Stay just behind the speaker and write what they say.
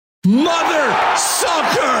Mother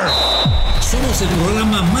Soccer. Somos el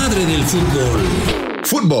programa madre del fútbol.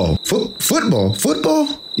 Football?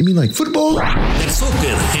 You mean like football? El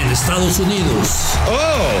soccer en Estados Unidos.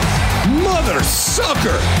 Oh, Mother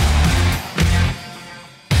Soccer.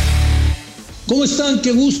 ¿Cómo están?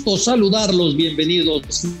 Qué gusto saludarlos.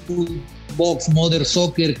 Bienvenidos a Box Mother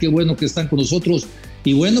Soccer. Qué bueno que están con nosotros.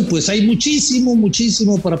 Y bueno, pues hay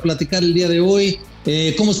muchísimo para platicar el día de hoy.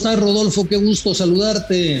 ¿Cómo estás, Rodolfo? Qué gusto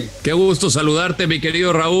saludarte. Qué gusto saludarte, mi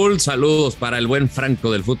querido Raúl. Saludos para el buen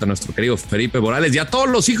Franco del fútbol, nuestro querido Felipe Morales y a todos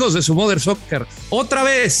los hijos de su Mother Soccer. Otra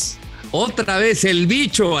vez el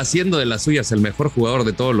bicho haciendo de las suyas el mejor jugador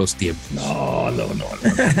de todos los tiempos. No.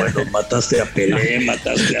 Bueno, mataste a Pelé,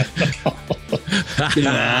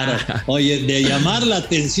 Claro. Oye, de llamar la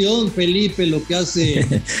atención, Felipe, lo que hace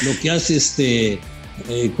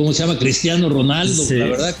 ¿cómo se llama? Cristiano Ronaldo. Sí. La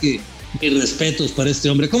verdad que mis respetos para este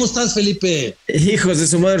hombre. ¿Cómo estás, Felipe? Hijos de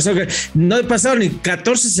su Mother Soccer. No he pasado ni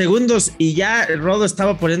 14 segundos y ya Rodo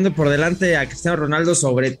estaba poniendo por delante a Cristiano Ronaldo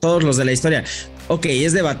sobre todos los de la historia. Ok,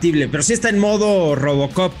 es debatible, pero sí está en modo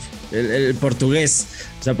Robocop, el portugués.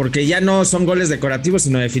 O sea, porque ya no son goles decorativos,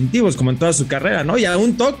 sino definitivos, como en toda su carrera, ¿no? Y a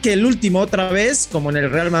un toque, el último otra vez, como en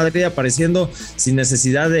el Real Madrid, apareciendo sin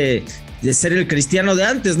necesidad de ser el Cristiano de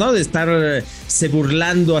antes, ¿no? De estarse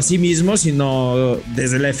burlando a sí mismo, sino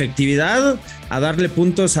desde la efectividad a darle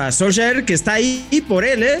puntos a Solskjaer, que está ahí por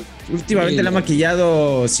él, ¿eh? Últimamente le ha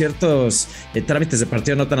maquillado ciertos trámites de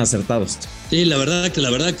partido no tan acertados. Sí, la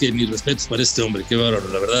verdad que mis respetos para este hombre, qué bárbaro.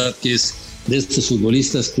 La verdad que es de estos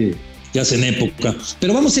futbolistas que hacen época.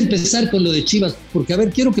 Pero vamos a empezar con lo de Chivas, porque a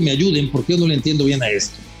ver, quiero que me ayuden, porque yo no le entiendo bien a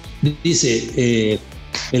esto. Dice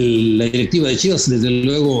la directiva de Chivas, desde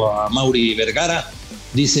luego a Mauri Vergara,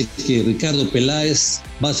 dice que Ricardo Peláez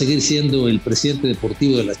va a seguir siendo el presidente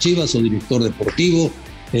deportivo de las Chivas o director deportivo,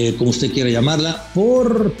 como usted quiera llamarla,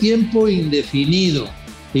 por tiempo indefinido,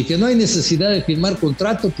 y que no hay necesidad de firmar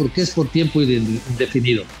contrato porque es por tiempo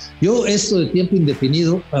indefinido. Yo esto de tiempo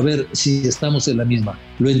indefinido, a ver si estamos en la misma.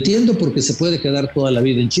 Lo entiendo porque se puede quedar toda la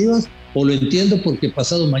vida en Chivas, o lo entiendo porque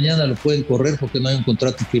pasado mañana lo pueden correr porque no hay un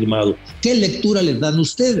contrato firmado. ¿Qué lectura les dan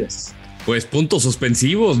ustedes? Pues puntos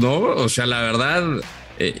suspensivos, ¿no? O sea, la verdad,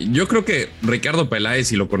 yo creo que Ricardo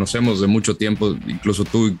Peláez, y lo conocemos de mucho tiempo, incluso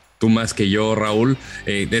tú más que yo, Raúl,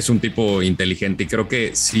 es un tipo inteligente, y creo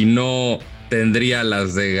que si no tendría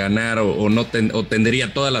las de ganar o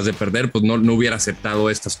tendría todas las de perder, pues no hubiera aceptado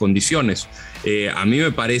estas condiciones. A mí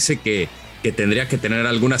me parece que tendría que tener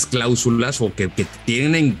algunas cláusulas o que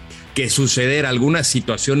tienen que suceder algunas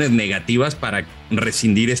situaciones negativas para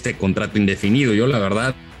rescindir este contrato indefinido. Yo la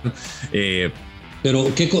verdad...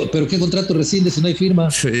 ¿Pero qué contrato rescinde si no hay firma?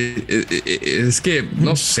 Es que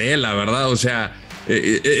no sé, la verdad, o sea...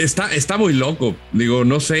 Está muy loco. Digo,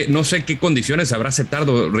 no sé qué condiciones habrá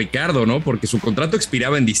aceptado Ricardo, ¿no? Porque su contrato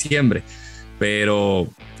expiraba en diciembre, pero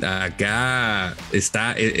acá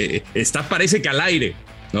está parece que al aire,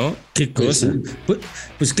 ¿no? ¿Qué cosa?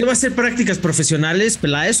 Pues ¿qué va a hacer? ¿Prácticas profesionales,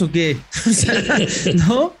 Peláez, o qué? O sea,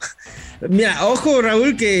 ¿no? Mira, ojo,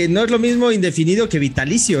 Raúl, que no es lo mismo indefinido que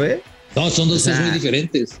vitalicio, ¿eh? No, son dos cosas muy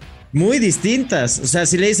diferentes. Muy distintas. O sea,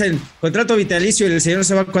 si le dicen contrato vitalicio y el señor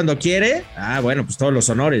se va cuando quiere, bueno, pues todos los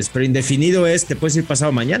honores, pero indefinido te puedes ir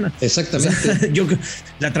pasado mañana. Exactamente. O sea,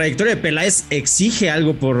 la trayectoria de Peláez exige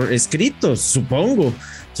algo por escrito, supongo.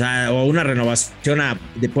 O sea, o una renovación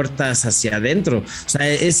de puertas hacia adentro. O sea,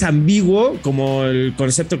 es ambiguo como el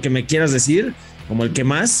concepto que me quieras decir, como el que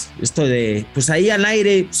más, esto de, pues ahí al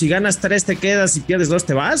aire, si ganas 3 te quedas, si pierdes 2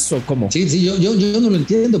 te vas, ¿o cómo? Sí, yo no lo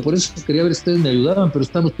entiendo, por eso quería ver si ustedes me ayudaban, pero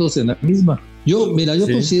estamos todos en la misma. Yo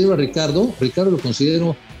considero a Ricardo lo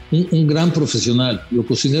considero un gran profesional, lo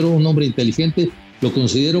considero un hombre inteligente, lo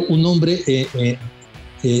considero un hombre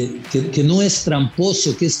que no es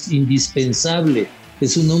tramposo, que es indispensable,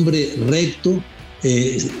 es un hombre recto,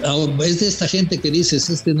 es de esta gente que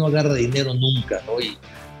dices, no agarra dinero nunca, ¿no? Y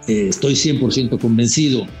estoy 100%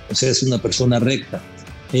 convencido, o sea, es una persona recta.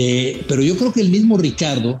 Pero yo creo que el mismo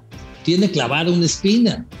Ricardo tiene clavada una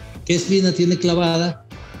espina. ¿Qué espina tiene clavada?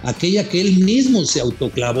 Aquella que él mismo se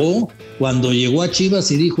autoclavó cuando llegó a Chivas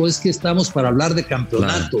y dijo, es que estamos para hablar de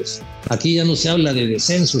campeonatos. Claro. Aquí ya no se habla de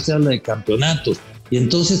descenso, se habla de campeonatos. Y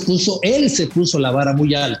entonces él se puso la vara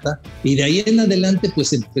muy alta, y de ahí en adelante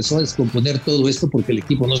pues empezó a descomponer todo esto porque el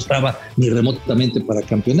equipo no estaba ni remotamente para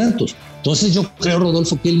campeonatos. Entonces yo creo,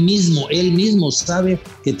 Rodolfo, que él mismo sabe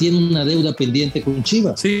que tiene una deuda pendiente con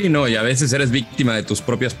Chivas. Sí, no, y a veces eres víctima de tus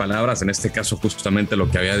propias palabras, en este caso justamente lo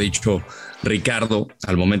que había dicho Ricardo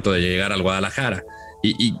al momento de llegar al Guadalajara.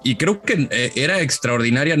 Y creo que era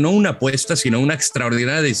extraordinaria, no una apuesta, sino una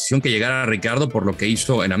extraordinaria decisión que llegara a Ricardo por lo que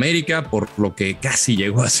hizo en América, por lo que casi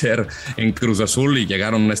llegó a hacer en Cruz Azul y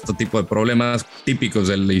llegaron a este tipo de problemas típicos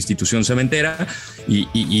de la institución cementera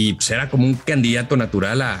y será como un candidato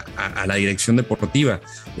natural a la dirección deportiva.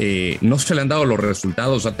 No se le han dado los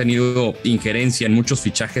resultados, ha tenido injerencia en muchos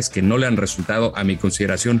fichajes que no le han resultado, a mi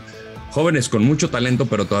consideración. Jóvenes con mucho talento,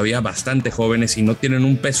 pero todavía bastante jóvenes y no tienen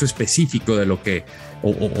un peso específico de lo que, o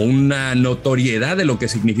una notoriedad de lo que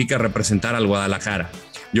significa representar al Guadalajara.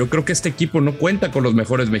 Yo creo que este equipo no cuenta con los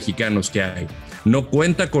mejores mexicanos que hay, no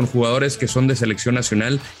cuenta con jugadores que son de selección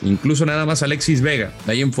nacional, incluso nada más Alexis Vega.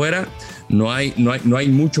 De ahí en fuera no hay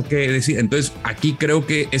mucho que decir. Entonces aquí creo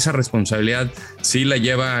que esa responsabilidad sí la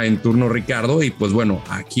lleva en turno Ricardo y pues bueno,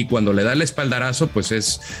 aquí cuando le da el espaldarazo pues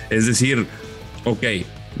es decir, ok,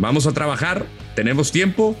 vamos a trabajar, tenemos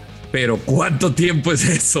tiempo, pero ¿cuánto tiempo es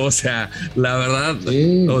eso? O sea, la verdad,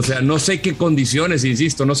 sí. O sea, no sé qué condiciones,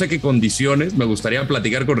 insisto, no sé qué condiciones. Me gustaría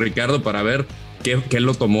platicar con Ricardo para ver qué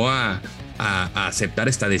lo tomó a aceptar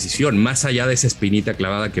esta decisión, más allá de esa espinita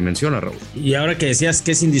clavada que menciona Raúl. Y ahora que decías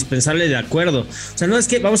que es indispensable, de acuerdo. O sea, no es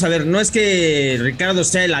que, vamos a ver, no es que Ricardo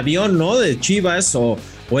sea el avión, ¿no? De Chivas o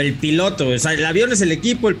el piloto. O sea, el avión es el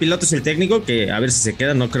equipo, el piloto es el técnico, que a ver si se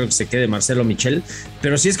queda, no creo que se quede Marcelo Michel,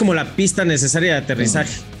 pero sí es como la pista necesaria de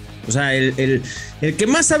aterrizaje. O sea, el que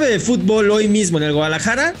más sabe de fútbol hoy mismo en el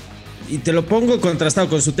Guadalajara, y te lo pongo contrastado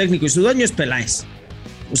con su técnico y su dueño, es Peláez.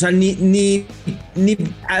 O sea, ni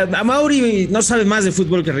a Mauri no sabe más de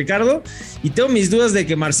fútbol que Ricardo, y tengo mis dudas de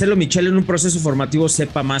que Marcelo Michel en un proceso formativo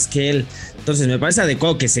sepa más que él. Entonces me parece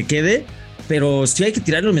adecuado que se quede, pero sí hay que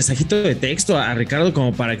tirarle un mensajito de texto a Ricardo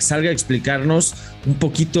como para que salga a explicarnos un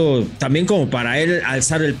poquito, también como para él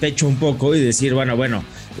alzar el pecho un poco y decir, bueno,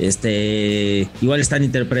 igual están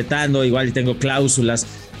interpretando, igual tengo cláusulas,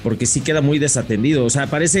 porque sí queda muy desatendido. O sea,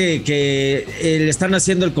 parece que le están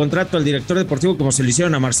haciendo el contrato al director deportivo como se lo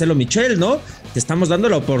hicieron a Marcelo Michel, ¿no? Te estamos dando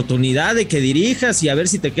la oportunidad de que dirijas y a ver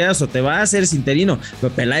si te quedas o te vas, eres interino.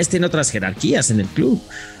 Pero Peláez tiene otras jerarquías en el club.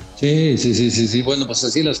 Sí. Bueno, pues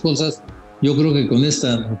así las cosas. Yo creo que con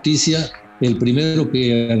esta noticia, el primero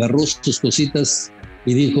que agarró sus cositas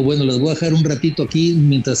y dijo, bueno, las voy a dejar un ratito aquí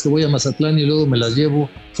mientras que voy a Mazatlán y luego me las llevo,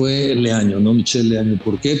 fue Leaño, ¿no? Michel Leaño.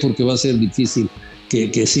 ¿Por qué? Porque va a ser difícil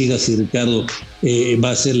que siga si Ricardo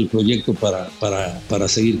va a ser el proyecto para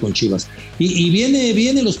seguir con Chivas. Y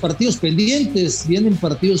vienen los partidos pendientes,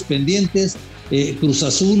 Cruz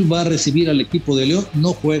Azul va a recibir al equipo de León,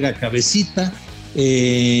 no juega Cabecita,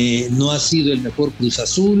 no ha sido el mejor Cruz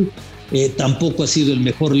Azul, tampoco ha sido el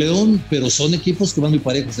mejor León, pero son equipos que van muy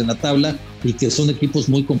parejos en la tabla y que son equipos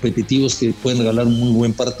muy competitivos que pueden regalar un muy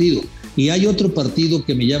buen partido. Y hay otro partido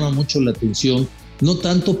que me llama mucho la atención, no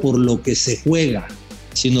tanto por lo que se juega,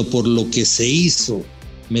 sino por lo que se hizo.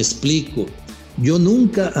 Me explico. Yo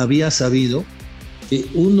nunca había sabido que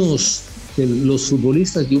los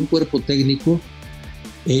futbolistas de un cuerpo técnico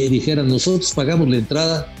dijeran, nosotros pagamos la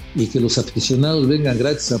entrada y que los aficionados vengan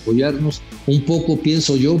gratis a apoyarnos, un poco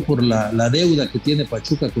pienso yo por la deuda que tiene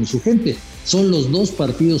Pachuca con su gente. Son los dos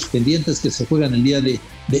partidos pendientes que se juegan el día de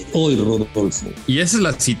hoy, Rodolfo. Y esa es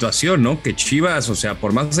la situación, ¿no? Que Chivas, o sea,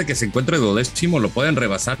 por más de que se encuentre 12º, lo pueden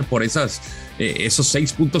rebasar por esos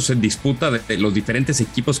 6 puntos en disputa de los diferentes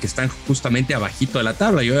equipos que están justamente abajito de la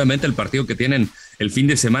tabla. Y obviamente el partido que tienen el fin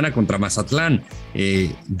de semana contra Mazatlán.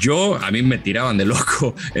 A mí me tiraban de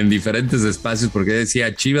loco en diferentes espacios porque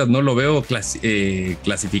decía, Chivas no lo veo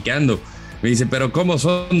clasificando. Me dice, pero ¿cómo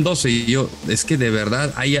son 12? Y yo, es que de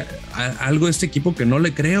verdad hay algo de este equipo que no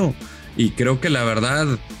le creo. Y creo que la verdad,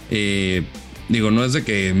 no es de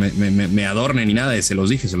que me adorne ni nada, se los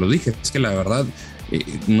dije. Es que la verdad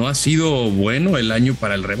no ha sido bueno el año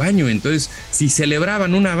para el rebaño. Entonces, si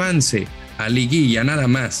celebraban un avance a liguilla nada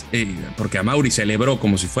más, porque a Mauri celebró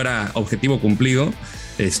como si fuera objetivo cumplido,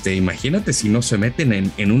 imagínate si no se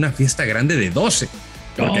meten en una fiesta grande de 12,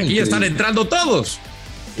 porque aquí ya están entrando todos.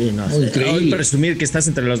 Sí, no, hoy presumir que estás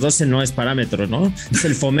entre los 12 no es parámetro, ¿no? Es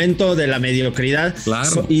el fomento de la mediocridad.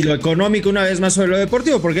 Claro. Y lo económico una vez más sobre lo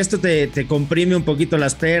deportivo, porque esto te comprime un poquito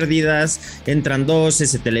las pérdidas, entran 12,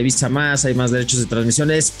 se televisa más, hay más derechos de transmisión,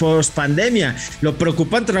 es post pandemia. Lo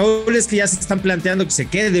preocupante, Raúl, es que ya se están planteando que se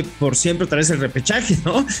quede por siempre otra vez el repechaje,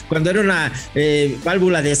 ¿no? Cuando era una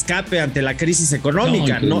válvula de escape ante la crisis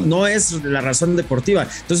económica, no es la razón deportiva.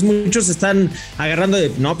 Entonces muchos están agarrando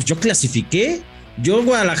de, no, pues yo clasifiqué. Yo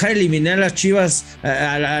Guadalajara eliminé a las Chivas,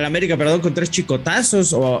 a la América, con 3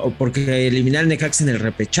 chicotazos, o porque eliminé al Necaxa en el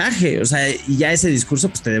repechaje. O sea, y ya ese discurso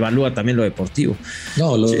pues te devalúa también lo deportivo.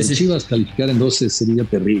 No, Chivas calificar en 12 sería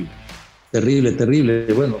terrible.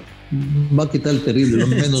 Bueno, va a quitar el terrible, lo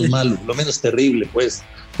menos malo, lo menos terrible, pues,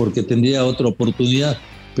 porque tendría otra oportunidad,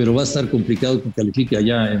 pero va a estar complicado que califique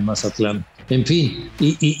allá en Mazatlán. En fin,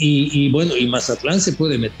 y bueno, y Mazatlán se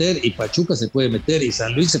puede meter, y Pachuca se puede meter, y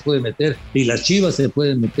San Luis se puede meter, y las Chivas se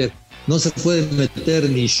pueden meter. No se pueden meter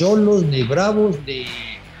ni Xolos, ni Bravos, ni...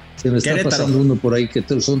 Se me está pasando uno por ahí que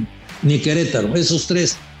son... Ni Querétaro, esos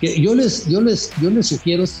tres. Que yo les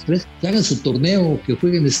sugiero a esos tres que hagan su torneo, que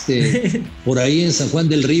jueguen por ahí en San Juan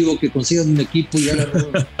del Río, que consigan un equipo y hagan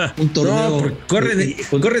un torneo. No,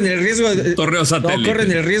 corren el riesgo de torneo satélite. No,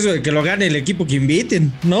 corren el riesgo de que lo gane el equipo que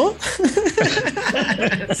inviten, ¿no?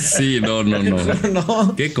 Sí,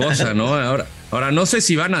 no. Qué cosa, ¿no? Ahora no sé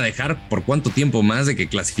si van a dejar por cuánto tiempo más de que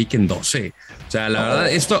clasifiquen 12. O sea, la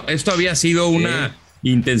verdad, esto había sido una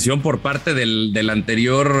intención por parte del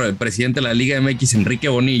anterior presidente de la Liga MX, Enrique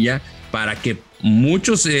Bonilla, para que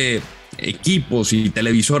muchos equipos y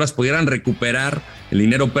televisoras pudieran recuperar el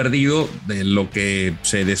dinero perdido de lo que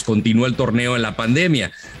se descontinuó el torneo en la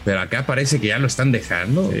pandemia. Pero acá parece que ya lo están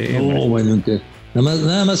dejando. Bueno,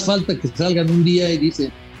 nada más falta que salgan un día y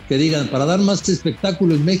que digan, para dar más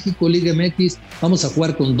espectáculo en México, Liga MX, vamos a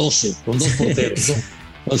jugar con 12, con 2 porteros, ¿no?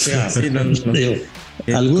 O sea,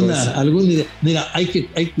 alguna idea. Mira, hay que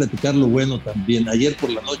platicar lo bueno también. Ayer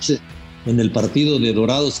por la noche, en el partido de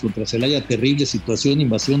Dorados contra Celaya, terrible situación,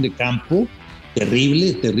 invasión de campo,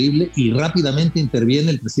 terrible, y rápidamente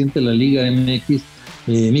interviene el presidente de la Liga MX,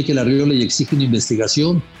 Mikel Arriola, y exige una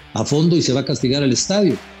investigación a fondo y se va a castigar al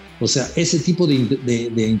estadio. O sea, ese tipo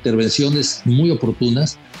de intervenciones muy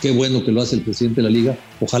oportunas, qué bueno que lo hace el presidente de la Liga,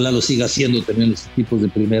 ojalá lo siga haciendo también los equipos de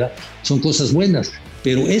primera, son cosas buenas.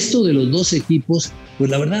 Pero esto de los 2 equipos, pues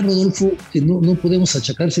la verdad, Rodolfo, que no podemos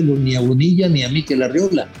achacárselo ni a Bonilla ni a Mikel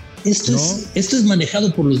Arriola. Esto es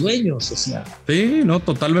manejado por los dueños, o sea. Sí, no,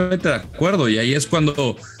 totalmente de acuerdo. Y ahí es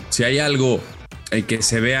cuando, si hay algo que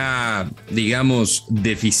se vea, digamos,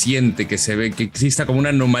 deficiente, que se ve que exista como una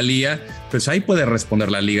anomalía, pues ahí puede responder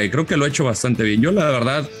la liga. Y creo que lo ha hecho bastante bien. Yo, la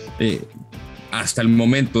verdad, hasta el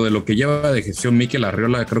momento de lo que lleva de gestión Mikel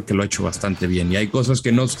Arriola, creo que lo ha hecho bastante bien. Y hay cosas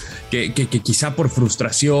que quizá por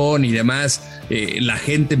frustración y demás, la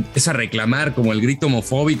gente empieza a reclamar, como el grito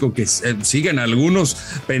homofóbico, que siguen algunos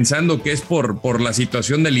pensando que es por la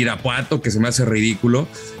situación del Irapuato, que se me hace ridículo,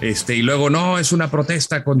 y luego no, es una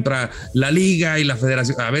protesta contra la liga y la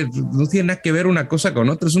federación. A ver, no tiene nada que ver una cosa con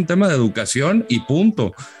otra, es un tema de educación y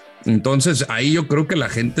punto. Entonces ahí yo creo que la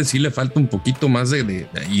gente sí le falta un poquito más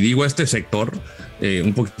y digo a este sector,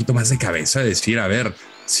 un poquito más de cabeza, decir, a ver,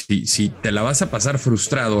 si te la vas a pasar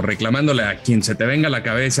frustrado reclamándole a quien se te venga a la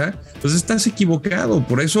cabeza, pues estás equivocado.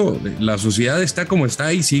 Por eso la sociedad está como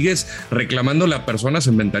está y sigues reclamándole a personas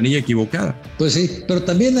en ventanilla equivocada. Pues sí, pero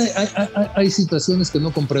también hay situaciones que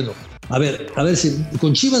no comprendo. A ver si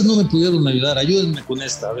con Chivas no me pudieron ayudar, ayúdenme con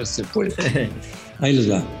esta, a ver si se puede. Ahí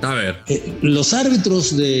les va. A ver. Los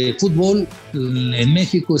árbitros de fútbol en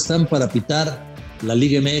México están para pitar la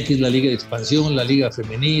Liga MX, la Liga de Expansión, la Liga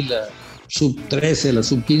Femenil, la Sub-13, la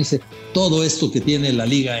Sub-15, todo esto que tiene la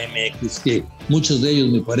Liga MX, que muchos de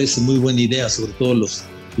ellos me parece muy buena idea, sobre todo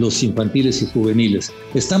los infantiles y juveniles.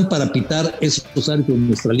 Están para pitar esos árbitros de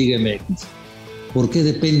nuestra Liga MX. ¿Por qué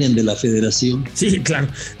dependen de la federación? Sí, claro.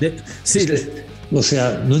 O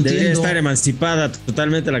sea, no entiendo. Debería estar emancipada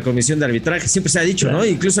totalmente la comisión de arbitraje. Siempre se ha dicho, claro, ¿no?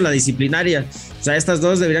 Incluso la disciplinaria. O sea, estas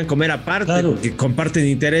dos deberían comer aparte, claro, porque comparten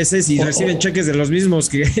intereses y reciben cheques de los mismos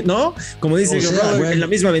que, ¿no? Como dice en la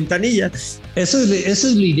misma ventanilla. Eso es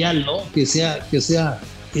lo ideal, ¿no? Que sea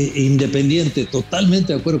independiente.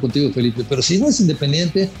 Totalmente de acuerdo contigo, Felipe. Pero si no es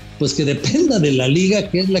independiente, pues que dependa de la liga,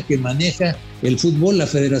 que es la que maneja el fútbol. La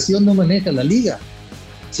federación no maneja la liga,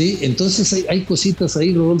 ¿sí? Entonces hay cositas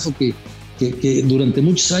ahí, Rodolfo, que durante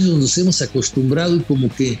muchos años nos hemos acostumbrado y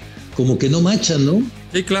como que no machan, ¿no?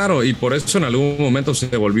 Sí, claro, y por eso en algún momento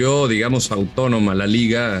se volvió, digamos, autónoma la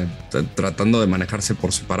liga, tratando de manejarse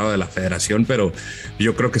por separado de la federación, pero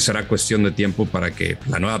yo creo que será cuestión de tiempo para que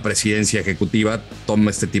la nueva presidencia ejecutiva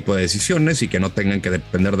tome este tipo de decisiones y que no tengan que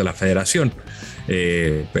depender de la federación.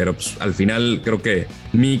 Pero pues, al final creo que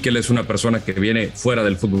Mikel es una persona que viene fuera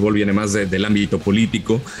del fútbol, viene más del ámbito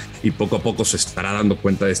político y poco a poco se estará dando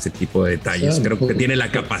cuenta de este tipo de detalles. Creo que tiene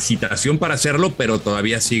la capacitación para hacerlo, pero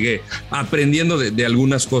todavía sigue aprendiendo de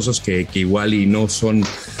algunas cosas que igual y no son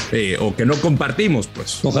o que no compartimos,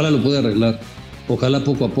 pues. Ojalá lo pueda arreglar, ojalá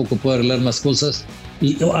poco a poco pueda arreglar más cosas.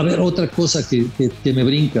 Y a ver, otra cosa que me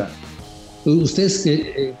brinca. Ustedes,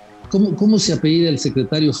 ¿cómo se apellida el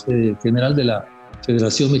secretario general de la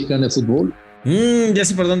Federación Mexicana de Fútbol? Ya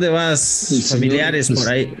sé por dónde vas, familiares por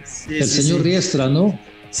ahí. Sí, el señor Riestra, ¿no?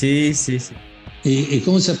 Sí. ¿Y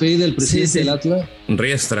cómo se apellida el presidente del Atlas?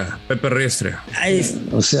 Riestra, Pepe Riestra. Ay,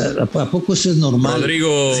 O sea, ¿a poco eso es normal?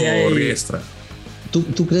 Rodrigo Riestra.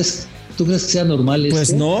 ¿Tú crees que sea normal eso?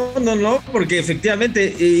 Pues no, porque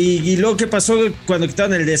efectivamente, y luego qué pasó cuando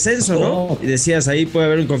quitaron el descenso, ¿no? Y decías, ahí puede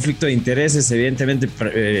haber un conflicto de intereses, evidentemente,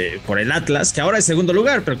 por el Atlas, que ahora es segundo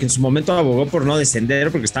lugar, pero que en su momento abogó por no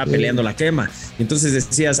descender porque estaba peleando la quema. Y entonces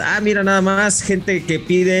decías, mira, nada más, gente que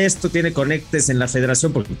pide esto tiene conectes en la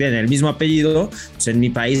federación porque tienen el mismo apellido, pues en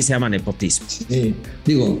mi país se llama nepotismo. Sí.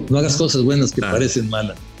 Digo, no hagas cosas buenas que parecen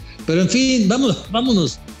malas. Pero en fin,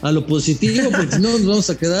 vámonos a lo positivo, porque si no nos vamos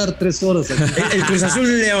a quedar 3 horas aquí. El Cruz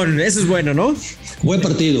Azul León, eso es bueno, ¿no? Buen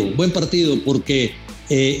partido, porque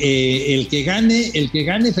el que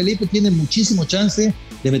gane, Felipe, tiene muchísimo chance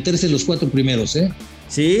de meterse en los 4 primeros, ¿eh?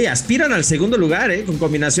 Sí, aspiran al segundo lugar, ¿eh? Con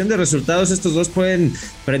combinación de resultados, estos dos pueden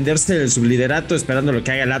prenderse el subliderato esperando lo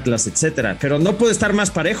que haga el Atlas, etcétera. Pero no puede estar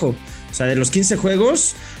más parejo. O sea, de los 15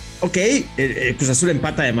 juegos, ok, el Cruz Azul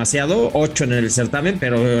empata demasiado, 8 en el certamen,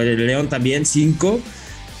 pero el León también 5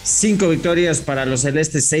 victorias para los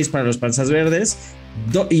celestes, 6 para los panzas verdes,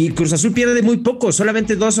 y Cruz Azul pierde muy poco,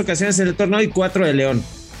 solamente 2 ocasiones en el torneo y 4 de León.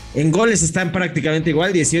 En goles están prácticamente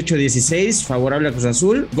igual, 18-16, favorable a Cruz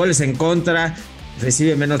Azul, goles en contra,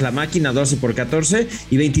 recibe menos la máquina, 12-14,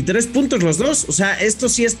 y 23 puntos los dos. O sea, esto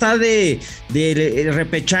sí está de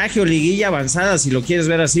repechaje o liguilla avanzada, si lo quieres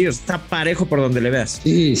ver así, está parejo por donde le veas.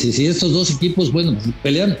 Sí, estos dos equipos, bueno,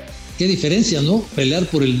 pelean, qué diferencia, ¿no? Pelear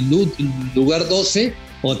por el lugar 12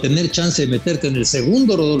 o tener chance de meterte en el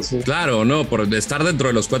segundo, Rodolfo. Claro, no, por estar dentro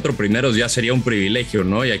de los 4 primeros ya sería un privilegio,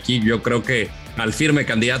 ¿no? Y aquí yo creo que al firme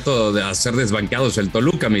candidato a ser desbancados el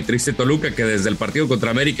Toluca, mi triste Toluca, que desde el partido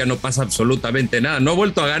contra América no pasa absolutamente nada, no ha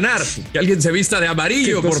vuelto a ganar, que alguien se vista de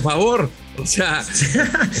amarillo, por favor. O sea,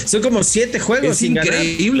 son como 7 juegos sin ganar. Es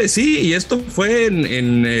increíble, sí, y esto fue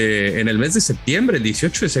en el mes de septiembre, el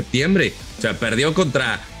 18 de septiembre. O sea, perdió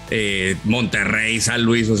contra Monterrey, San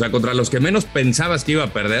Luis, o sea, contra los que menos pensabas que iba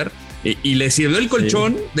a perder, y le sirvió el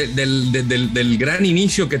colchón del gran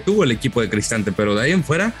inicio que tuvo el equipo de Cristante, pero de ahí en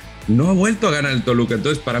fuera no ha vuelto a ganar el Toluca.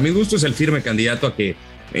 Entonces, para mi gusto, es el firme candidato a que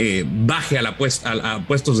baje a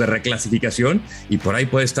puestos de reclasificación, y por ahí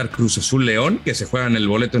puede estar Cruz Azul León, que se juegan el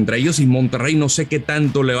boleto entre ellos, y Monterrey no sé qué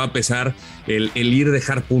tanto le va a pesar el ir a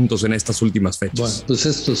dejar puntos en estas últimas fechas. Bueno, pues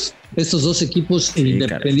estos dos equipos,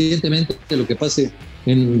 independientemente de lo que pase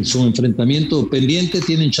en su enfrentamiento pendiente,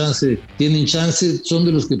 tienen chance, son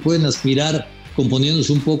de los que pueden aspirar,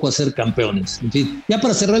 componiéndose un poco a ser campeones. En fin, ya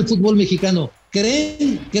para cerrar el fútbol mexicano,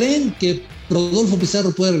 ¿creen que Rodolfo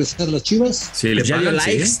Pizarro puede regresar a las Chivas? Sí, pues ya dio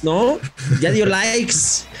likes, ¿sí? ¿No? Ya dio likes.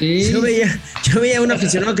 Sí. Yo veía a un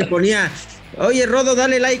aficionado que ponía: oye, Rodo,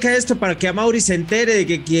 dale like a esto para que a Mauri se entere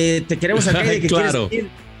de que te queremos acá y de que claro. quieres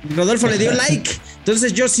ir. Rodolfo le dio like.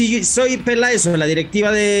 Entonces yo, si soy Peláez o la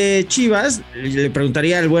directiva de Chivas, le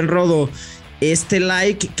preguntaría al buen Rodo: ¿este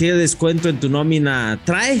like qué descuento en tu nómina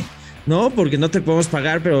trae? ¿No? Porque no te podemos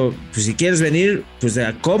pagar, pero pues si quieres venir, pues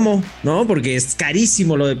 ¿cómo? ¿No? Porque es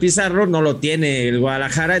carísimo lo de Pizarro, no lo tiene el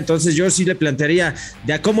Guadalajara. Entonces yo sí le plantearía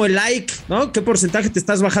de a cómo el like, ¿no? ¿Qué porcentaje te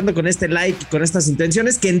estás bajando con este like y con estas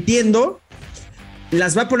intenciones? Que entiendo,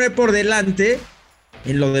 las va a poner por delante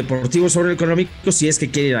en lo deportivo sobre lo económico, si es que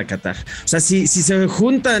quiere ir a Qatar. O sea, si se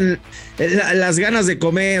juntan las ganas de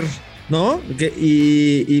comer, ¿no?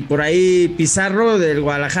 Y por ahí Pizarro del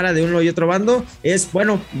Guadalajara de uno y otro bando, es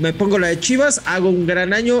bueno, me pongo la de Chivas, hago un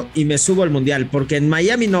gran año y me subo al Mundial, porque en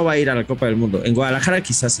Miami no va a ir a la Copa del Mundo, en Guadalajara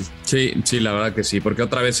quizás sí. Sí, la verdad que sí, porque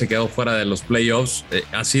otra vez se quedó fuera de los playoffs.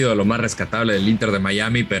 Ha sido lo más rescatable del Inter de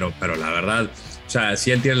Miami, pero la verdad, o sea,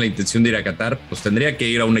 si él tiene la intención de ir a Qatar, pues tendría que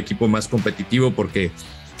ir a un equipo más competitivo, porque,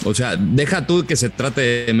 o sea, deja tú que se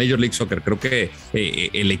trate de Major League Soccer. Creo que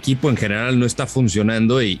el equipo en general no está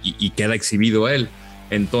funcionando y queda exhibido él.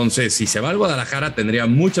 Entonces, si se va al Guadalajara, tendría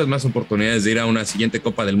muchas más oportunidades de ir a una siguiente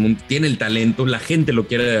Copa del Mundo. Tiene el talento, la gente lo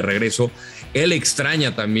quiere de regreso. Él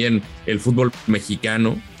extraña también el fútbol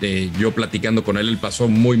mexicano. Yo platicando con él pasó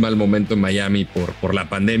muy mal momento en Miami por la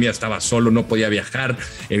pandemia. Estaba solo, no podía viajar.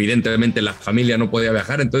 Evidentemente la familia no podía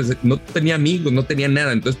viajar. Entonces no tenía amigos, no tenía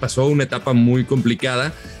nada. Entonces pasó una etapa muy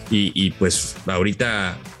complicada y pues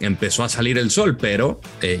ahorita empezó a salir el sol. Pero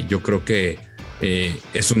yo creo que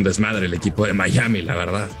es un desmadre el equipo de Miami, la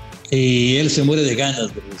verdad. Y él se muere de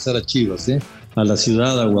ganas de regresar a Chivas, a la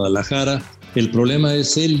ciudad, a Guadalajara. El problema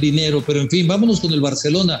es el dinero, pero en fin, vámonos con el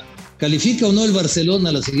Barcelona. ¿Califica o no el Barcelona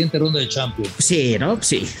a la siguiente ronda de Champions? Sí, ¿no?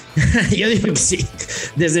 Sí. Yo digo que sí.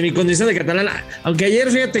 Desde mi condición de catalana. Aunque ayer,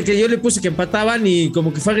 fíjate que yo le puse que empataban y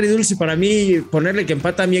como que fue agridulce para mí ponerle que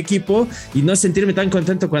empata a mi equipo y no sentirme tan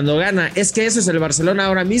contento cuando gana. Es que eso es el Barcelona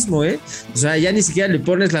ahora mismo, ¿eh? O sea, ya ni siquiera le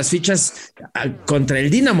pones las fichas contra el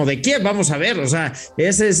Dinamo de Kiev. Vamos a ver. O sea,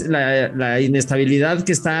 esa es la inestabilidad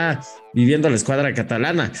que está viviendo la escuadra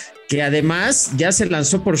catalana. Que además ya se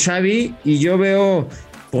lanzó por Xavi y yo veo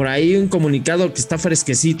por ahí un comunicado que está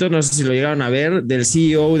fresquecito, no sé si lo llegaron a ver, del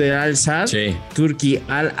CEO de Al-Sadd, sí, Turki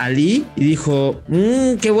Al-Ali, y dijo,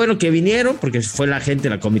 qué bueno que vinieron, porque fue la gente,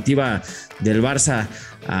 la comitiva del Barça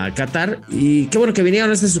a Qatar, y qué bueno que vinieron,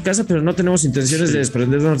 esta es su casa, pero no tenemos intenciones de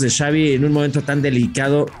desprendernos de Xavi en un momento tan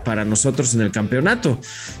delicado para nosotros en el campeonato.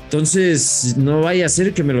 Entonces, no vaya a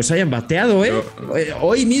ser que me los hayan bateado,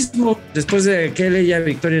 hoy mismo, después de aquella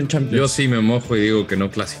victoria en Champions. Yo sí me mojo y digo que no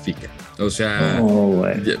clasifica. O sea,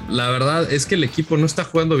 la verdad es que el equipo no está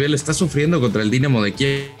jugando bien, le está sufriendo contra el Dinamo de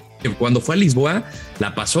Kiev. Cuando fue a Lisboa,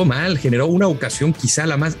 la pasó mal, generó una ocasión, quizá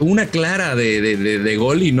una clara de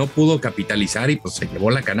gol y no pudo capitalizar y pues se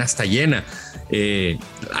llevó la canasta llena.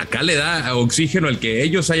 Acá le da oxígeno el que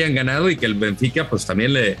ellos hayan ganado y que el Benfica pues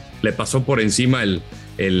también le pasó por encima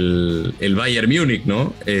el Bayern Múnich,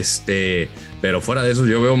 ¿no? Pero fuera de eso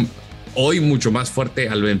yo veo hoy mucho más fuerte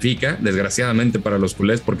al Benfica, desgraciadamente para los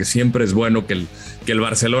culés, porque siempre es bueno que el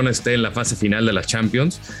Barcelona esté en la fase final de la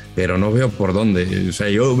Champions, pero no veo por dónde. O sea,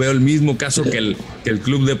 yo veo el mismo caso que el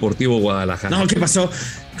Club Deportivo Guadalajara. No, ¿qué pasó?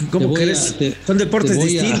 ¿Cómo que eres? Son deportes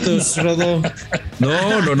distintos, Rodo.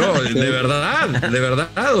 No, de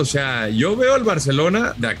verdad. O sea, yo veo al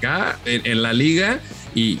Barcelona de acá en la liga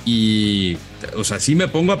y o sea, sí me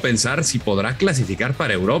pongo a pensar si podrá clasificar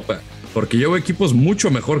para Europa. Porque yo veo equipos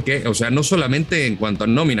mucho mejor o sea, no solamente en cuanto a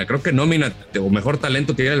nómina, creo que nómina o mejor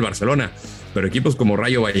talento tiene el Barcelona, pero equipos como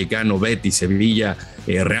Rayo Vallecano, Betis, Sevilla,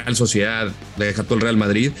 Real Sociedad, deja todo el Real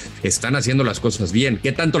Madrid, están haciendo las cosas bien.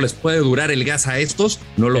 ¿Qué tanto les puede durar el gas a estos?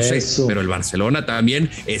 No lo sé, pero el Barcelona también,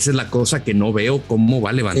 esa es la cosa que no veo cómo va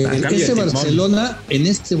a levantar. Ese Barcelona en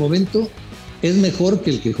este momento es mejor que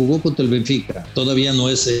el que jugó contra el Benfica, todavía no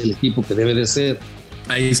es el equipo que debe de ser.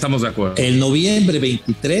 Ahí estamos de acuerdo. El noviembre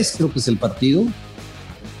 23 creo que es el partido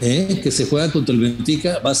que se juega contra el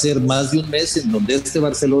Benfica. Va a ser más de un mes en donde este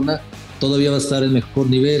Barcelona todavía va a estar en mejor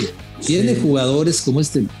nivel. Tiene jugadores como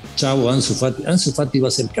este chavo Ansu Fati. Ansu Fati va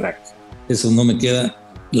a ser crack. Eso no me queda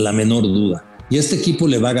la menor duda. Y este equipo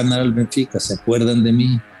le va a ganar al Benfica, ¿se acuerdan de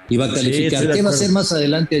mí? Y va a calificar. ¿Qué va a hacer más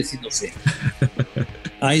adelante? Ahí sí no sé.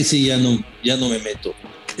 Ahí sí ya no me meto.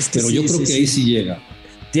 Pero yo creo que ahí sí llega.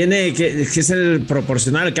 Tiene que ser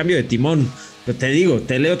proporcional al cambio de timón. Pero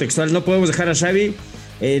te leo textual, no podemos dejar a Xavi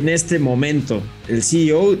en este momento, el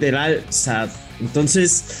CEO del Al-Sadd.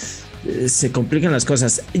 Entonces se complican las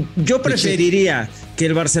cosas. Yo preferiría que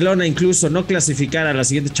el Barcelona incluso no clasificara a la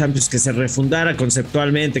siguiente Champions, que se refundara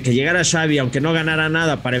conceptualmente, que llegara Xavi, aunque no ganara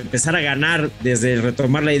nada, para empezar a ganar desde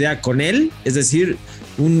retomar la idea con él, es decir,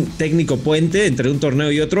 un técnico puente entre un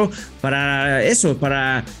torneo y otro, para eso,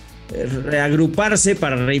 para reagruparse,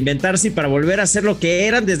 para reinventarse y para volver a hacer lo que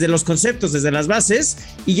eran desde los conceptos, desde las bases,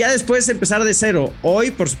 y ya después empezar de cero.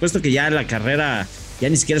 Hoy, por supuesto que ya la carrera ya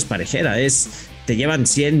ni siquiera es parejera, te llevan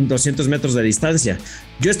 100, 200 metros de distancia.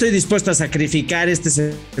 Yo estoy dispuesto a sacrificar este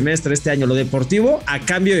semestre, este año, lo deportivo, a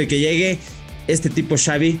cambio de que llegue este tipo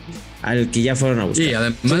Xavi al que ya fueron a buscar. Y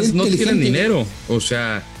además no tienen dinero, o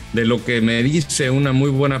sea, de lo que me dice una muy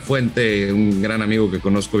buena fuente, un gran amigo que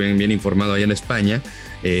conozco bien informado allá en España,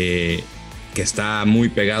 que está muy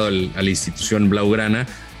pegado a la institución blaugrana,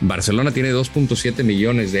 Barcelona tiene 2.7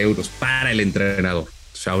 millones de euros para el entrenador.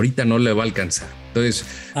 O sea, ahorita no le va a alcanzar. Entonces,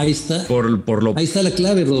 ahí está. Ahí está la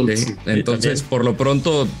clave, Rodolfo. ¿sí? Entonces, por lo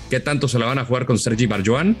pronto, ¿qué tanto se la van a jugar con Sergi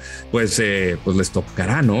Barjuan? Pues les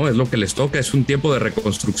tocará, ¿no? Es lo que les toca. Es un tiempo de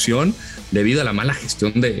reconstrucción debido a la mala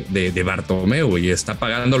gestión de Bartomeu, y está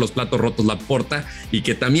pagando los platos rotos Laporta, y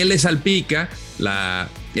que también le salpica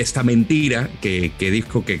esta mentira que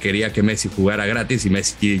dijo que quería que Messi jugara gratis, y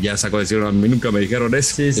Messi ya sacó de decir, a mí nunca me dijeron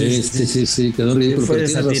eso. Sí, quedó ridículo. Fue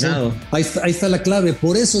desatinado. Ahí está la clave.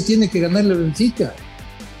 Por eso tiene que ganarle el Benfica.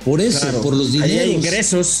 Por eso, claro, por los dineros. Ahí hay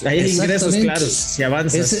ingresos claros, si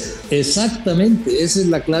avanzas. Exactamente, esa es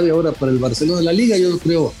la clave ahora para el Barcelona. La Liga yo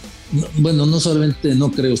creo, no solamente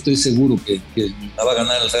no creo, estoy seguro que la va a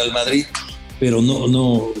ganar el Real Madrid, pero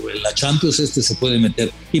no, en la Champions se puede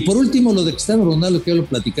meter. Y por último, lo de Cristiano Ronaldo, que ya lo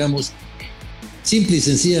platicamos, simple y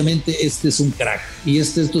sencillamente este es un crack. Y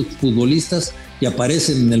estos futbolistas que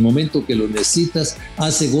aparecen en el momento que lo necesitas,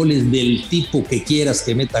 hace goles del tipo que quieras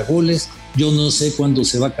que meta goles. Yo no sé cuándo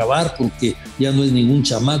se va a acabar porque ya no es ningún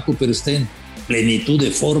chamaco, pero está en plenitud de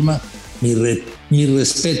forma. mis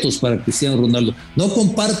respetos para Cristiano Ronaldo. No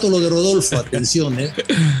comparto lo de Rodolfo, atención,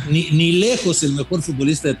 ni lejos el mejor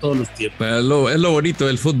futbolista de todos los tiempos. Es lo bonito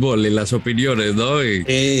del fútbol y las opiniones, ¿no?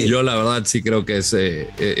 Yo la verdad sí creo que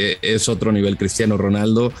es otro nivel Cristiano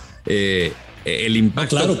Ronaldo. El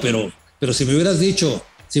impacto. Claro, pero si me hubieras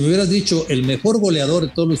dicho el mejor goleador de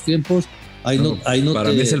todos los tiempos, ahí no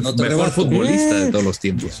para mí es el mejor futbolista de todos los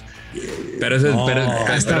tiempos. Pero es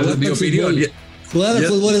mi opinión. Jugar al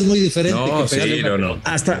fútbol es muy diferente.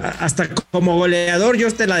 Hasta como goleador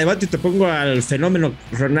yo te la debato y te pongo al fenómeno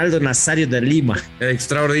Ronaldo Nazario de Lima.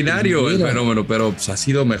 Extraordinario el fenómeno, pero pues, ha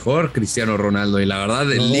sido mejor Cristiano Ronaldo. Y la verdad,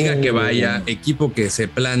 liga que vaya, equipo que se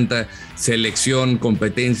planta, selección,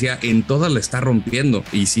 competencia, en todas la está rompiendo.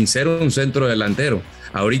 Y sin ser un centro delantero.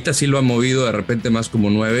 Ahorita sí lo ha movido de repente más como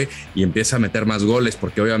 9 y empieza a meter más goles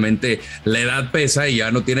porque obviamente la edad pesa y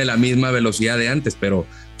ya no tiene la misma velocidad de antes, pero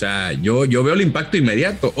o sea, yo veo el impacto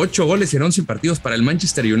inmediato. 8 goles en 11 partidos para el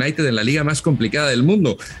Manchester United en la liga más complicada del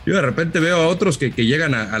mundo. Yo de repente veo a otros que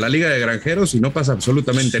llegan a la liga de granjeros y no pasa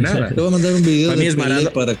absolutamente nada. Te voy a mandar un video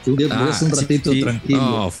para que veas un ratito tranquilo.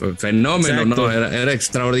 No, fenómeno, no, era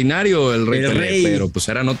extraordinario el Rey, pero pues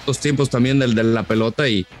eran otros tiempos también de la pelota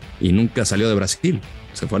y nunca salió de Brasil.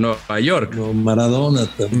 Se fue a Nueva York. No, Maradona,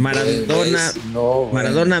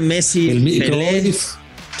 Messi, Pelé.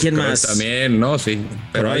 ¿Quién más? También, no, sí.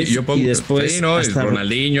 Pero ahí yo pongo. Y después, sí, no,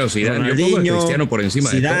 Ronaldinho, Zidane. Yo pongo a Cristiano por encima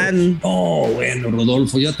Zidane. de todo. Oh, bueno,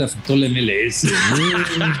 Rodolfo, ya te afectó la MLS.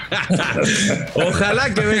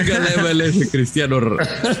 Ojalá que venga la MLS, Cristiano.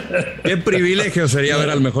 Qué privilegio sería ver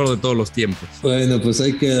al mejor de todos los tiempos. Bueno, pues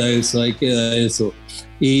ahí queda eso.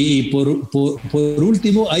 Y por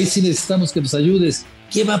último, ahí sí necesitamos que nos ayudes.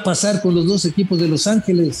 ¿Qué va a pasar con los dos equipos de Los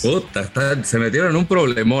Ángeles? Se metieron en un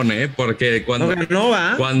problemón, porque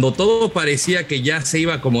cuando todo parecía que ya se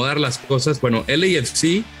iba a acomodar las cosas, bueno,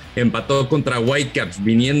 LAFC empató contra Whitecaps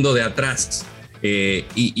viniendo de atrás.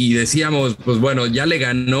 Y decíamos, pues bueno, ya le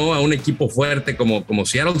ganó a un equipo fuerte como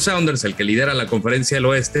Seattle Sounders, el que lidera la conferencia del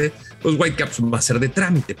oeste, pues Whitecaps va a ser de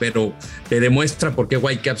trámite, pero te demuestra por qué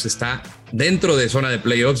Whitecaps está dentro de zona de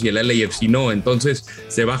playoffs y el LAFC no. Entonces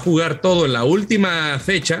se va a jugar todo en la última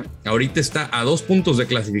fecha. Ahorita está a 2 puntos de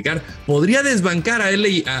clasificar. Podría desbancar al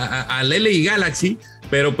LA Galaxy,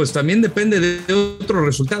 pero pues también depende de otros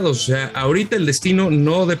resultados. O sea, ahorita el destino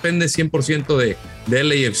no depende 100% de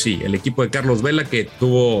LAFC. El equipo de Carlos Vela, que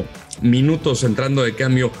tuvo minutos entrando de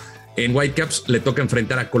cambio en Whitecaps, le toca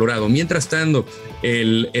enfrentar a Colorado. Mientras tanto,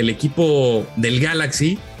 el equipo del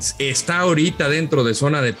Galaxy está ahorita dentro de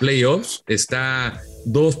zona de playoffs, está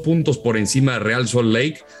 2 puntos por encima de Real Salt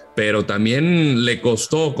Lake, pero también le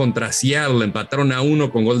costó contra Seattle, empataron a 1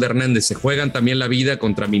 con gol de Hernández. Se juegan también la vida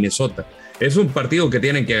contra Minnesota. Es un partido que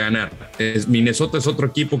tienen que ganar. Minnesota es otro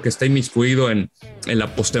equipo que está inmiscuido en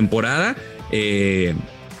la postemporada,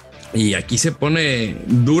 y aquí se pone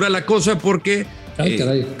dura la cosa porque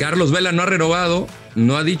Carlos Vela no ha renovado,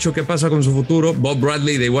 no ha dicho qué pasa con su futuro. Bob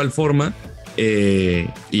Bradley de igual forma.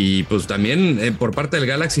 Y pues también por parte del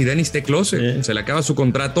Galaxy, Dennis T. Klose se le acaba su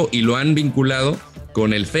contrato y lo han vinculado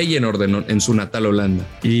con el Feyenoord en su natal Holanda.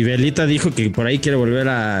 Y Velita dijo que por ahí quiere volver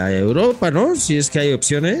a Europa, ¿no? Si es que hay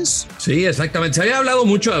opciones. Sí, exactamente. Se había hablado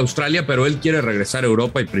mucho de Australia, pero él quiere regresar a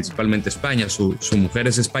Europa y principalmente España. Su mujer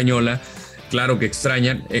es española, claro que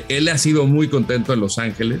extrañan. Él ha sido muy contento en Los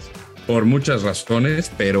Ángeles por muchas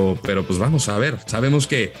razones, pero pues vamos a ver. Sabemos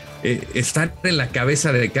que estar en la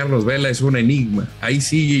cabeza de Carlos Vela es un enigma. Ahí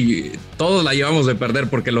sí, todos la llevamos de perder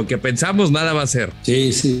porque lo que pensamos nada va a ser.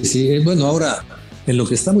 Sí. Bueno, ahora en lo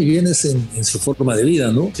que está muy bien es en su forma de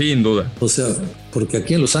vida, ¿no? Sin duda. O sea, porque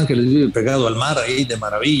aquí en Los Ángeles vive pegado al mar ahí de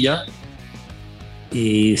maravilla,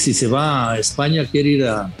 y si se va a España quiere ir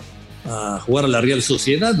a jugar a la Real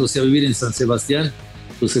Sociedad, o sea, vivir en San Sebastián.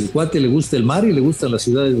 Pues el cuate le gusta el mar y le gustan las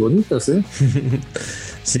ciudades bonitas, ¿eh?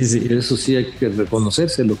 Sí. Eso sí hay que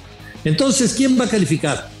reconocérselo. Entonces, ¿quién va a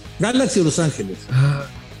calificar? ¿Galaxy o Los Ángeles?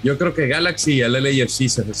 Yo creo que Galaxy y el LAFC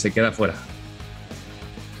se queda fuera.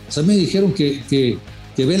 O sea, me dijeron que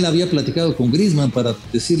Vela había platicado con Griezmann para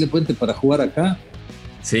decirle puente para jugar acá.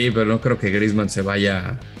 Sí, pero no creo que Griezmann se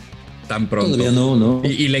vaya tan pronto. Todavía no.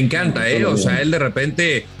 Y le encanta, O sea, él de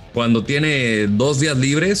repente, cuando tiene 2 días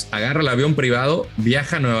libres, agarra el avión privado,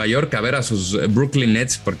 viaja a Nueva York a ver a sus Brooklyn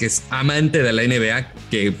Nets, porque es amante de la NBA,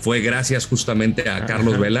 que fue gracias justamente a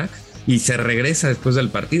Carlos Vela, y se regresa después del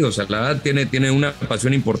partido. O sea, la verdad tiene una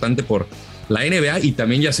pasión importante por la NBA y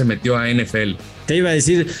también ya se metió a NFL. Te iba a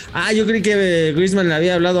decir, yo creí que Griezmann le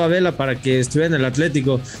había hablado a Vela para que estuviera en el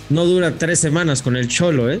Atlético. No dura 3 semanas con el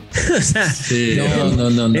Cholo, ¿eh? O sea, sí.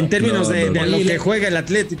 No. En términos de lo que juega el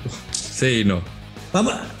Atlético. Sí, no.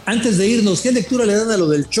 Vamos, antes de irnos, ¿qué lectura le dan a lo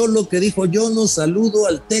del Cholo que dijo: yo no saludo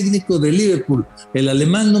al técnico de Liverpool? El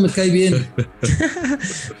alemán no me cae bien.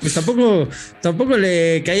 Pues tampoco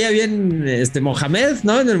le caía bien Mohamed,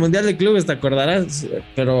 ¿no? En el Mundial de Clubes, te acordarás.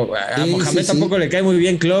 Pero a Mohamed tampoco le cae muy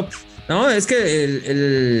bien Klopp. No, es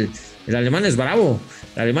que el alemán es bravo.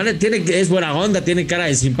 El alemán es buena onda, tiene cara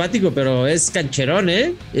de simpático, pero es cancherón,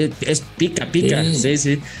 ¿eh? Es pica.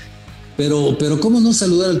 Sí. Pero ¿cómo no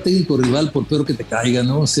saludar al técnico rival por peor que te caiga,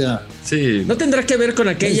 no? O sea... Sí. ¿No tendrá que ver con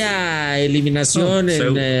aquella eliminación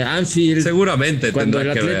en Anfield? Seguramente. Cuando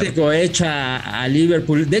el Atlético echa a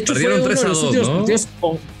Liverpool. De hecho, fue uno de los últimos partidos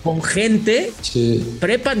con gente. Sí.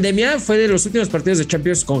 Pre-pandemia fue de los últimos partidos de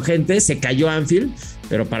Champions con gente. Se cayó Anfield,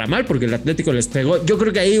 pero para mal, porque el Atlético les pegó. Yo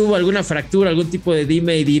creo que ahí hubo alguna fractura, algún tipo de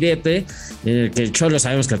dime y direte, en el que el Cholo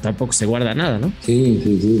sabemos que tampoco se guarda nada, ¿no?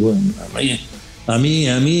 Sí, bueno. A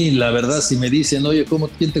mí, la verdad, si me dicen, oye,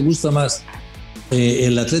 ¿quién te gusta más?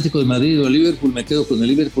 ¿El Atlético de Madrid o el Liverpool? Me quedo con el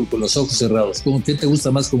Liverpool con los ojos cerrados. ¿Quién te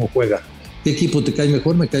gusta más cómo juega? ¿Qué equipo te cae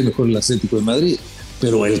mejor? Me cae mejor el Atlético de Madrid.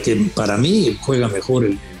 Pero el que para mí juega mejor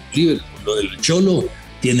el Liverpool, lo del Cholo,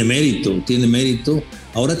 tiene mérito.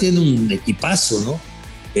 Ahora tiene un equipazo, ¿no?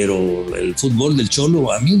 Pero el fútbol del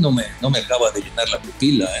Cholo a mí no me acaba de llenar la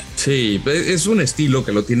pupila, ¿eh? Sí, es un estilo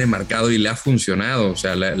que lo tiene marcado y le ha funcionado. O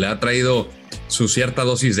sea, le ha traído su cierta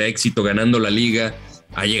dosis de éxito ganando la liga,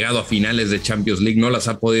 ha llegado a finales de Champions League, no las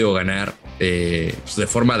ha podido ganar de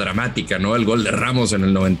forma dramática, ¿no? El gol de Ramos en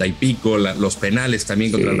el 90 y pico, los penales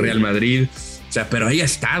también contra el Real Madrid. O sea, pero ahí ha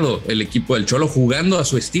estado el equipo del Cholo jugando a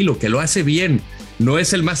su estilo, que lo hace bien. No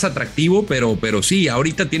es el más atractivo, pero sí,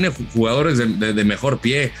 ahorita tiene jugadores de mejor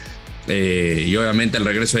pie. Y obviamente el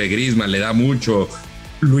regreso de Griezmann le da mucho.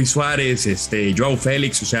 Luis Suárez, Joao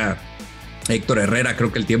Félix, o sea, Héctor Herrera,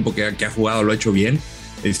 creo que el tiempo que ha jugado lo ha hecho bien.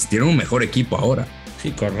 Tiene un mejor equipo ahora. Sí,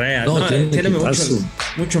 Correa. Tiene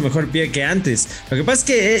mucho mejor pie que antes. Lo que pasa es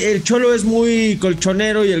que el Cholo es muy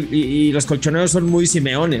colchonero y los colchoneros son muy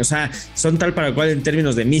Simeone. O sea, son tal para cual en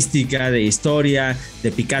términos de mística, de historia,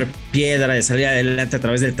 de picar piedra, de salir adelante a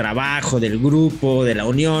través del trabajo, del grupo, de la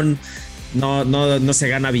unión. No se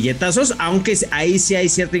gana billetazos, aunque ahí sí hay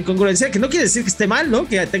cierta incongruencia, que no quiere decir que esté mal, ¿no?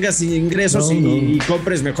 Que tengas ingresos y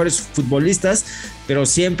compres mejores futbolistas, pero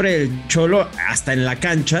siempre el Cholo, hasta en la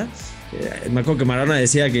cancha, me acuerdo que Maradona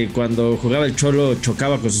decía que cuando jugaba el Cholo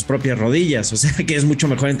chocaba con sus propias rodillas, o sea que es mucho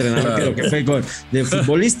mejor entrenador que lo que fue de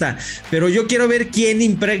futbolista. Pero yo quiero ver quién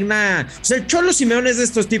impregna. O sea, el Cholo Simeone es de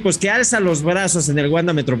estos tipos que alza los brazos en el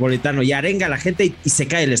Wanda Metropolitano y arenga a la gente y se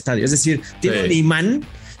cae el estadio. Es decir, tiene un imán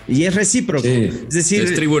y es recíproco. Sí, es decir,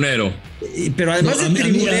 es tribunero. Pero además de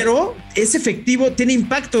tribunero, es efectivo, tiene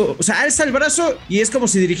impacto. O sea, alza el brazo y es como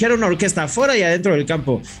si dirigiera una orquesta afuera y adentro del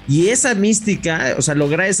campo. Y esa mística, o sea,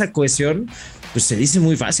 lograr esa cohesión, pues se dice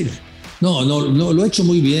muy fácil. No, lo ha hecho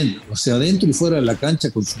muy bien. O sea, dentro y fuera de la cancha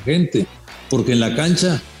con su gente. Porque en la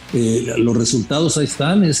cancha los resultados ahí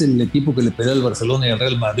están. Es el equipo que le pelea al Barcelona y al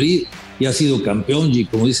Real Madrid y ha sido campeón. Y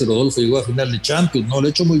como dice Rodolfo, llegó a final de Champions. No, lo ha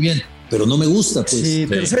hecho muy bien. Pero no me gusta, pues. Sí,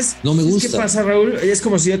 pero ¿sabes? No me gusta. ¿Qué pasa, Raúl? Es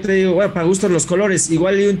como si yo te digo, bueno, para gustos los colores.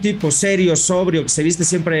 Igual hay un tipo serio, sobrio, que se viste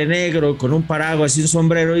siempre de negro, con un paraguas y un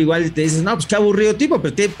sombrero. Igual te dices, no, pues qué aburrido tipo,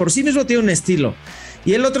 pero por sí mismo tiene un estilo.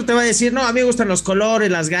 Y el otro te va a decir, no, a mí me gustan los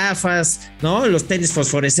colores, las gafas, ¿no? Los tenis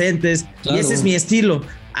fosforescentes. Claro. Y ese es mi estilo.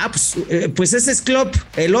 Pues ese es Klopp,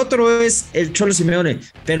 el otro es el Cholo Simeone,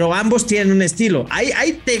 pero ambos tienen un estilo.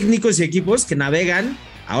 Hay técnicos y equipos que navegan,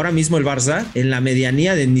 ahora mismo el Barça, en la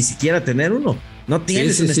medianía de ni siquiera tener uno. No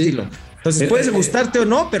tienes un estilo. Entonces puedes gustarte o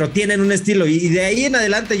no, pero tienen un estilo y de ahí en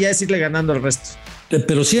adelante ya es irle ganando al resto.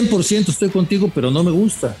 Pero 100% estoy contigo, pero no me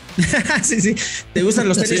gusta. Sí. ¿Te gustan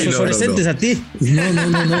los tenis fosforescentes a ti? No.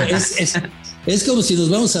 Es como si nos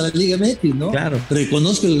vamos a la Liga MX, ¿no? Claro.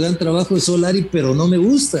 Reconozco el gran trabajo de Solari, pero no me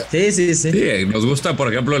gusta. Sí, nos gusta,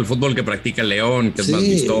 por ejemplo, el fútbol que practica León, que es más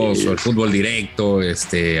vistoso, el fútbol directo,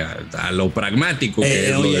 a lo pragmático,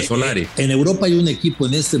 que es lo de Solari. En Europa hay un equipo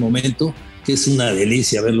en este momento que es una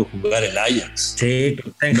delicia verlo jugar, el Ajax. Sí,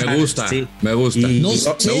 me gusta. Me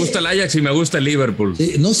gusta el Ajax y me gusta el Liverpool.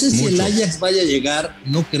 Sí, no sé si el Ajax vaya a llegar,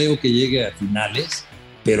 no creo que llegue a finales,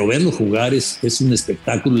 pero verlo jugar es un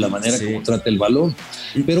espectáculo, la manera como trata el balón.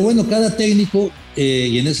 Pero bueno, cada técnico,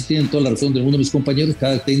 y en eso tienen toda la razón del mundo mis compañeros,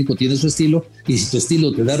 cada técnico tiene su estilo, y si tu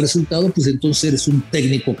estilo te da resultado, pues entonces eres un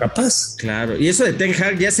técnico capaz. Claro, y eso de Ten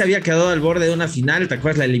Hag ya se había quedado al borde de una final, ¿te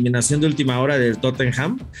acuerdas la eliminación de última hora del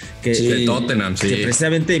Tottenham? De Tottenham, sí. Que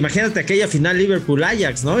precisamente, imagínate aquella final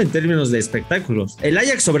Liverpool-Ajax, ¿no? En términos de espectáculos. El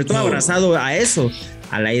Ajax sobre todo abrazado a eso.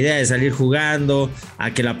 a la idea de salir jugando,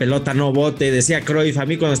 a que la pelota no bote. Decía Cruyff, a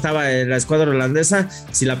mí cuando estaba en la escuadra holandesa,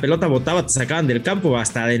 si la pelota botaba te sacaban del campo,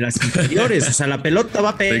 hasta de las inferiores. O sea, la pelota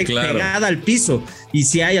va pegada al piso. Y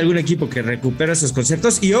si hay algún equipo que recupera esos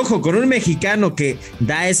conceptos, y ojo, con un mexicano que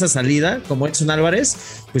da esa salida, como Edson Álvarez,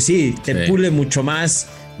 pues sí, te pule mucho más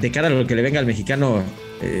de cara a lo que le venga al mexicano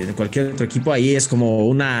de cualquier otro equipo. Ahí es como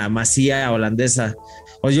una masía holandesa.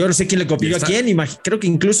 O yo no sé quién le copió a quién. Creo que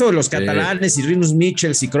incluso los catalanes y Rinus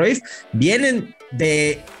Michels y Cruyff vienen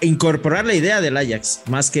de incorporar la idea del Ajax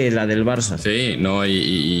más que la del Barça. Sí, no,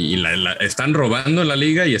 y están robando en la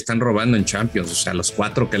liga y están robando en Champions. O sea, los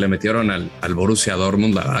 4 que le metieron al Borussia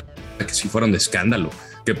Dortmund, la verdad que sí fueron de escándalo.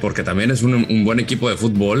 Que porque también es un buen equipo de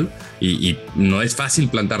fútbol y no es fácil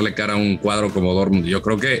plantarle cara a un cuadro como Dortmund. Yo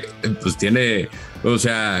creo que pues tiene, o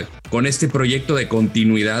sea, con este proyecto de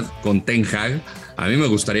continuidad con Ten Hag, a mí me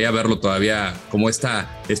gustaría verlo todavía como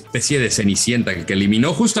esta especie de cenicienta que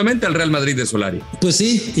eliminó justamente al Real Madrid de Solari. Pues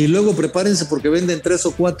sí, y luego prepárense porque venden 3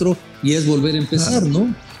 o 4 y es volver a empezar,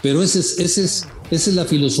 ¿no? Pero esa es la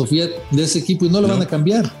filosofía de ese equipo y no la van a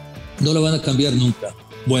cambiar. No la van a cambiar nunca.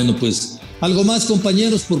 Bueno, pues algo más,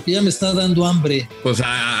 compañeros, porque ya me está dando hambre. Pues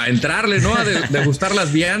a entrarle, ¿no? A degustar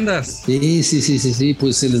las viandas. Sí.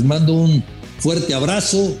 Pues se les mando un fuerte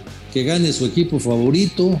abrazo, que gane su equipo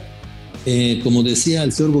favorito. Como decía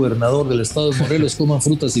el señor gobernador del estado de Morelos, coman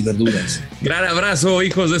frutas y verduras. Gran abrazo,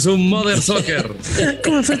 hijos de su Mother Soccer.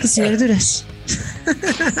 Coman frutas y verduras.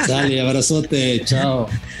 Dale, abrazote, chao.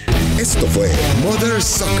 Esto fue Mother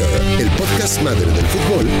Soccer, el podcast madre del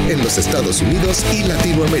fútbol en los Estados Unidos y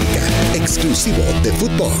Latinoamérica, exclusivo de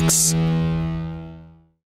Footbox.